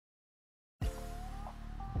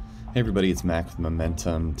Hey everybody, it's Mac with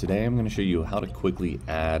Momentum. Today I'm going to show you how to quickly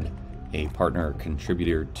add a partner or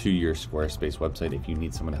contributor to your Squarespace website if you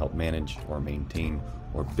need someone to help manage or maintain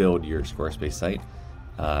or build your Squarespace site.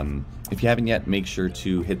 If you haven't yet, make sure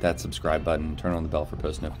to hit that subscribe button, turn on the bell for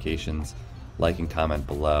post notifications, like and comment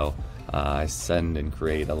below. I send and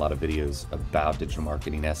create a lot of videos about digital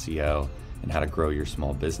marketing, SEO, and how to grow your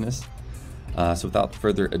small business. So without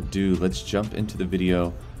further ado, let's jump into the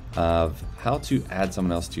video of how to add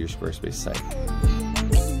someone else to your Squarespace site.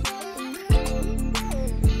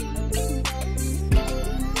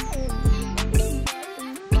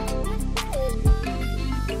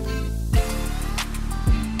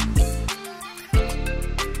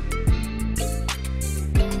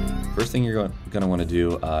 First thing you're going to want to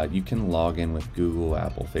do, you can log in with Google,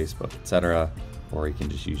 Apple, Facebook, etc., or you can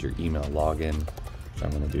just use your email login, which I'm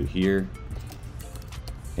going to do here.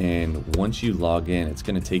 And once you log in, it's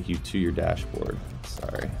going to take you to your dashboard.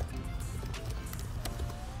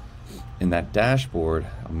 In that dashboard,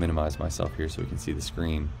 I'll minimize myself here so we can see the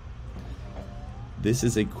screen. This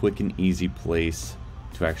is a quick and easy place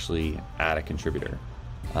to actually add a contributor.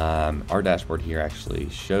 Our dashboard here actually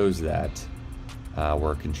shows that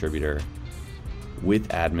we're a contributor with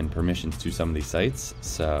admin permissions to some of these sites.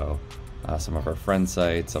 So some of our friend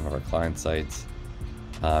sites, some of our client sites.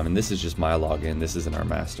 And this is just my login. This isn't our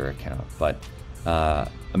master account, but a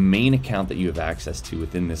main account that you have access to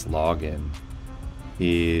within this login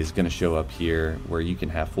is going to show up here, where you can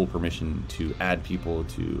have full permission to add people,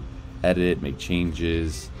 to edit, make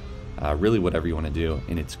changes, really whatever you want to do.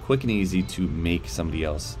 And it's quick and easy to make somebody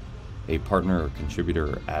else a partner or contributor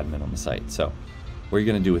or admin on the site. So what you're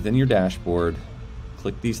going to do within your dashboard,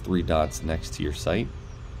 click these three dots next to your site,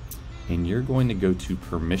 and you're going to go to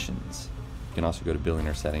permissions. You can also go to billing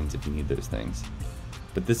or settings if you need those things.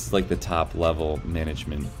 But this is like the top level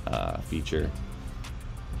management feature.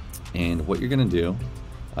 And what you're going to do,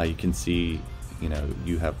 you can see,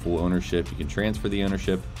 you have full ownership. You can transfer the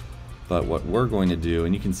ownership. But what we're going to do,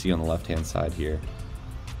 and you can see on the left hand side here,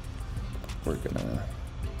 we're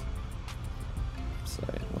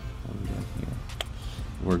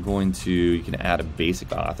going to you can add a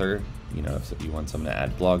basic author, if you want someone to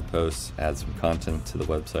add blog posts, add some content to the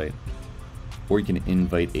website. Or you can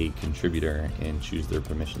invite a contributor and choose their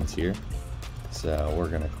permissions here. So we're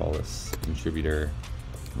going to call this contributor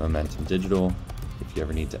Momentum Digital. If you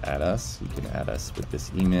ever need to add us, you can add us with this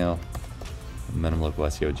email,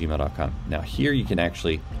 momentumlocalseo@gmail.com. Now here you can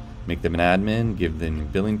actually make them an admin, give them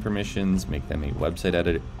billing permissions, make them a website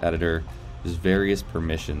editor. There's various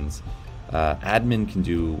permissions. Admin can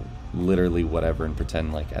do literally whatever and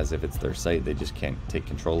pretend like as if it's their site. They just can't take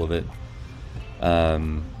control of it.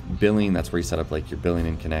 Billing, that's where you set up like your billing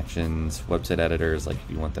and connections. Website editors, like if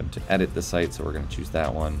you want them to edit the site, so we're going to choose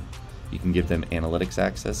that one. You can give them analytics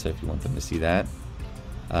access, so if you want them to see that.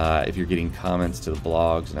 If you're getting comments to the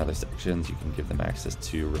blogs and other sections, you can give them access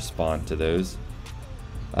to respond to those.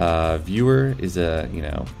 Viewer is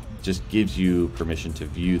just gives you permission to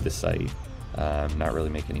view the site, not really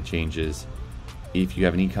make any changes. If you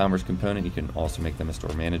have an e-commerce component, you can also make them a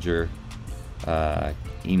store manager.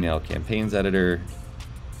 Email campaigns editor,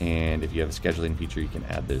 and if you have a scheduling feature, you can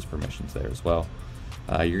add those permissions there as well.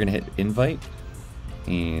 You're going to hit invite,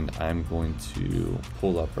 and I'm going to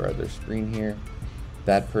pull up our other screen here.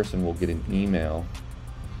 That person will get an email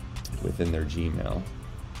within their Gmail. So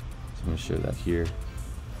I'm going to show that here.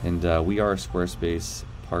 And we are a Squarespace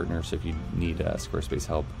partner, so if you need Squarespace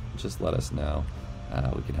help, just let us know.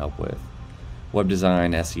 We can help with web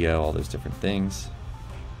design, SEO, all those different things.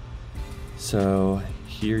 So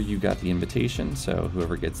here you got the invitation, so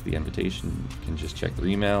whoever gets the invitation can just check their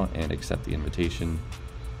email and accept the invitation.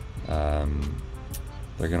 They're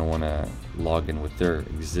going to want to log in with their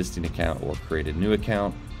existing account or create a new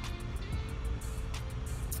account.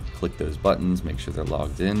 Click those buttons, make sure they're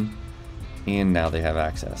logged in, and now they have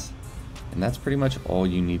access. And that's pretty much all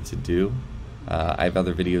you need to do. I have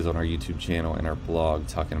other videos on our YouTube channel and our blog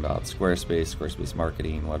talking about Squarespace, Squarespace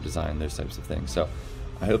marketing, web design, those types of things. So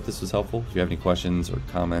I hope this was helpful. If you have any questions or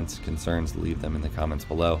comments, concerns, leave them in the comments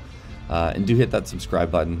below. And do hit that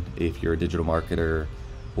subscribe button if you're a digital marketer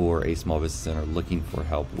or a small business owner looking for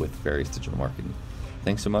help with various digital marketing.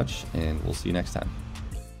 Thanks so much, and we'll see you next time.